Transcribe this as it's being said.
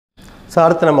So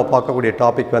அடுத்து நம்ம பார்க்கக்கூடிய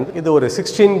டாபிக் வந்து இது ஒரு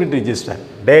 16-bit register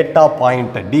data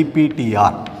pointer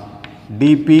DPTR.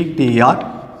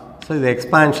 So இது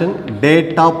expansion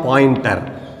data pointer.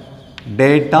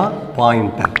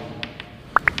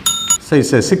 So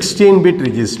it's a 16-bit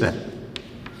register.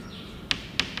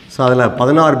 So அதில்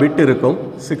 16 பிட் இருக்கும்.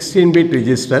 16-bit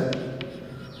register.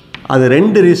 அது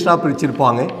ரெண்டு ரிஜிஸ்டராக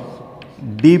பிரிச்சிருப்பாங்க.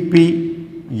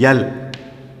 DPL,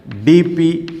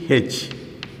 DPH,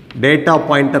 data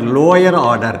pointer lower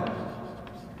order,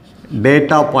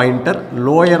 data pointer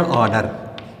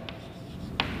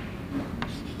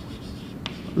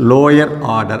lower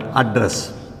order address,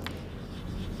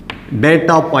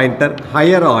 data pointer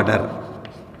higher order.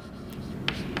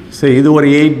 So இது ஒரு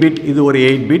 8-bit, இது ஒரு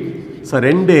 8-bit. So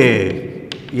ரெண்டு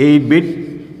 8-bit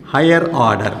higher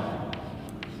order.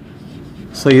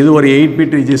 So இது ஒரு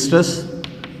 8-bit registers,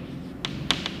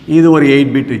 இது ஒரு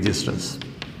 8-bit registers.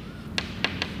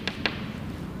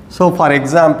 So for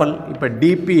example இப்போ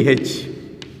DPH,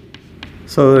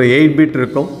 so ஒரு 8-bit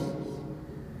இருக்கும்.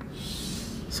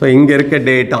 So இங்கே இருக்க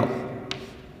டேட்டா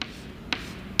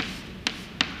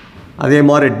அதே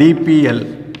மாதிரி DPL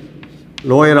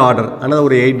lower order ஆனால்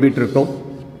ஒரு 8-bit இருக்கும்.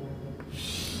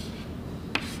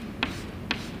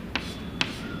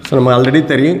 ஸோ நம்ம ஆல்ரெடி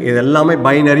தெரியும் இது எல்லாமே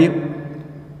பைனரி.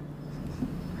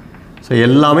 ஸோ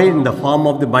எல்லாமே இந்த form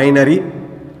of the binary.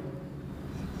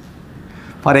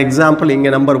 For example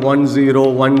இங்கே நம்பர்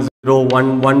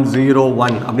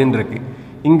 10101101 அப்படின்னு இருக்கு.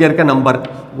 இங்கே இருக்க நம்பர்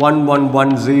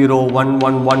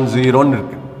 11101110ன்னு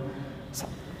இருக்கு.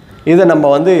 இதை நம்ம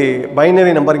வந்து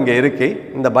பைனரி நம்பர் இங்கே இருக்கு.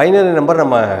 இந்த பைனரி நம்பர்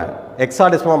நம்ம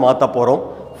ஹெக்ஸாடெசிமலாக மாற்ற போகிறோம்.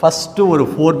 ஃபஸ்ட்டு ஒரு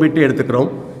 4-bit எடுத்துக்கிறோம்.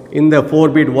 இந்த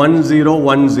 4-bit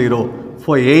 1010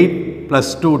 for 8 plus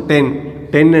 2 10,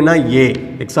 10னா A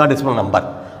hexadecimal number.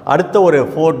 அடுத்த ஒரு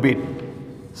 4-bit,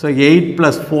 so 8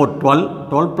 plus 4 12,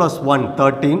 12 plus 1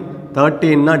 13,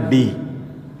 13னா D.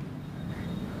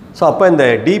 So அப்போ இந்த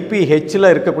DPHல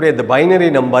இருக்கக்கூடிய இந்த பைனரி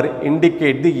நம்பர்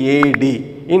இண்டிகேட் தி AD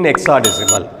இன்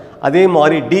ஹெக்ஸாடெசிமல். அதே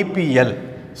மாதிரி DPL,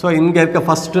 ஸோ இங்கே இருக்க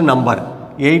first number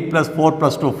 8 plus 4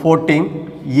 plus 2 14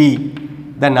 E.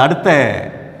 தென் அடுத்த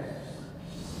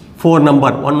 4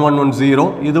 நம்பர் 1110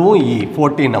 இதுவும் E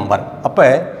 14 நம்பர். அப்போ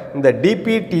இந்த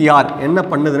DPTR என்ன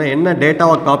பண்ணுதுன்னா என்ன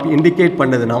டேட்டாவை காப்பி இண்டிகேட்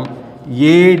பண்ணுதுன்னா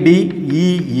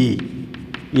ADEE.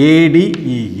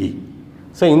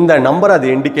 ஸோ இந்த நம்பர் அது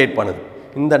இண்டிகேட் பண்ணுது.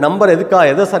 இந்த நம்பர் எதை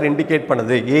சார் இண்டிகேட்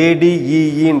பண்ணுது?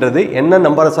 ADEEன்றது என்ன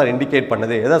நம்பரை சார் இண்டிகேட்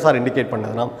பண்ணுது? எதை சார் இண்டிகேட்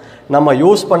பண்ணுதுன்னா நம்ம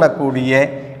யூஸ் பண்ணக்கூடிய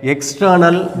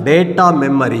எக்ஸ்டர்னல் டேட்டா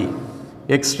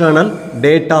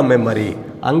மெமரி.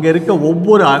 அங்கே இருக்க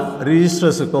ஒவ்வொரு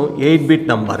ரிஜிஸ்டர்ஸுக்கும் 8-bit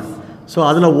நம்பர். ஸோ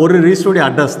அதில் ஒரு ரிஜிஸ்டருடைய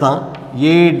அட்ரஸ் தான்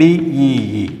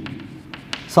ADEE.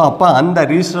 ஸோ அப்போ அந்த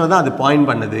ரிஜிஸ்டர் தான் அது பாயிண்ட்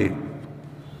பண்ணுது.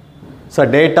 So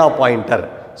data pointer.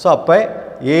 ஸோ அப்போ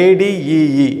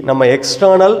ADEE நம்ம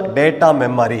external data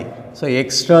memory. So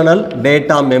external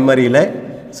data மெமரியில்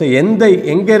ஸோ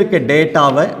எங்கே இருக்க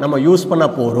டேட்டாவை நம்ம யூஸ் பண்ண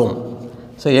போகிறோம்?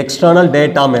 So external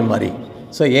data memory.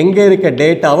 So எங்கே இருக்க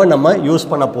டேட்டாவை நம்ம யூஸ்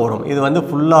பண்ண போகிறோம்? இது வந்து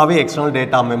ஃபுல்லாகவே எக்ஸ்டர்னல்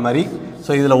டேட்டா மெமரி.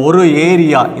 ஸோ இதில் ஒரு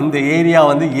ஏரியா, இந்த ஏரியா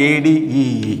வந்து ADEE,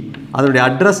 அதனுடைய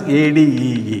அட்ரஸ்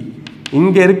ADEE.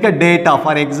 இங்கே இருக்க டேட்டா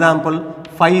ஃபார் எக்ஸாம்பிள்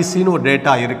 5Cன்னு ஒரு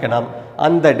டேட்டா இருக்குன்னா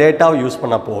அந்த டேட்டாவை யூஸ்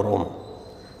பண்ண போகிறோம்.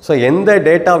 ஸோ எந்த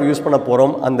டேட்டாவை யூஸ் பண்ண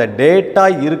போகிறோம் அந்த டேட்டா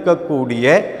இருக்கக்கூடிய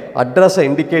அட்ரஸை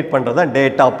இண்டிகேட் பண்ணுறது தான்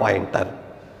டேட்டா பாயிண்டர்.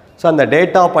 ஸோ அந்த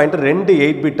டேட்டா பாயிண்டர் ரெண்டு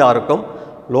 8-bit-ஆக இருக்கும்.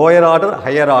 லோயர் ஆர்டர்,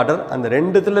 ஹையர் ஆர்டர், அந்த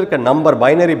ரெண்டுத்தில் இருக்க நம்பர்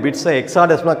பைனரி பிட்ஸை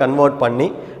ஹெக்ஸாடெசிமலாக கன்வெர்ட் பண்ணி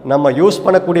நம்ம யூஸ்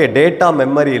பண்ணக்கூடிய டேட்டா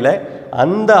மெமரியில்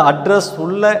அந்த அட்ரஸ்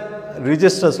உள்ள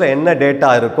ரிஜிஸ்டர்ஸில் என்ன டேட்டா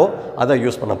இருக்கோ அதை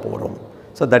யூஸ் பண்ண போகிறோம்.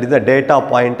 So that is the data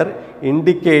pointer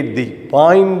indicate the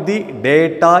point the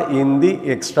data in the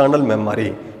external memory,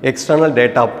 external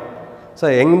data. So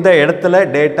எந்த இடத்துல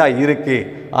டேட்டா இருக்குது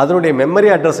அதனுடைய மெமரி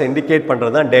அட்ரஸை இண்டிகேட்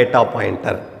பண்ணுறது தான் data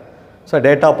pointer. So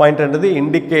data பாயிண்டர்ன்றது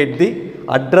indicate the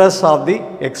address of the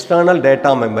external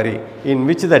data memory in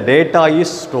which the data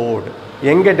is stored.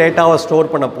 எங்கே டேட்டாவை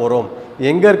store பண்ண போகிறோம்,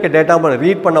 எங்கே இருக்க டேட்டாவை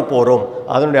ரீட் பண்ண போகிறோம்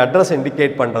அதனுடைய அட்ரஸ்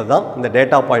இண்டிகேட் பண்ணுறது தான் இந்த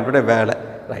டேட்டா பாயிண்டோட வேலை.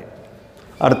 ரைட்.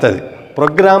 அடுத்தது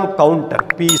ப்ரோக்ராம் கவுண்டர்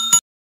PSW.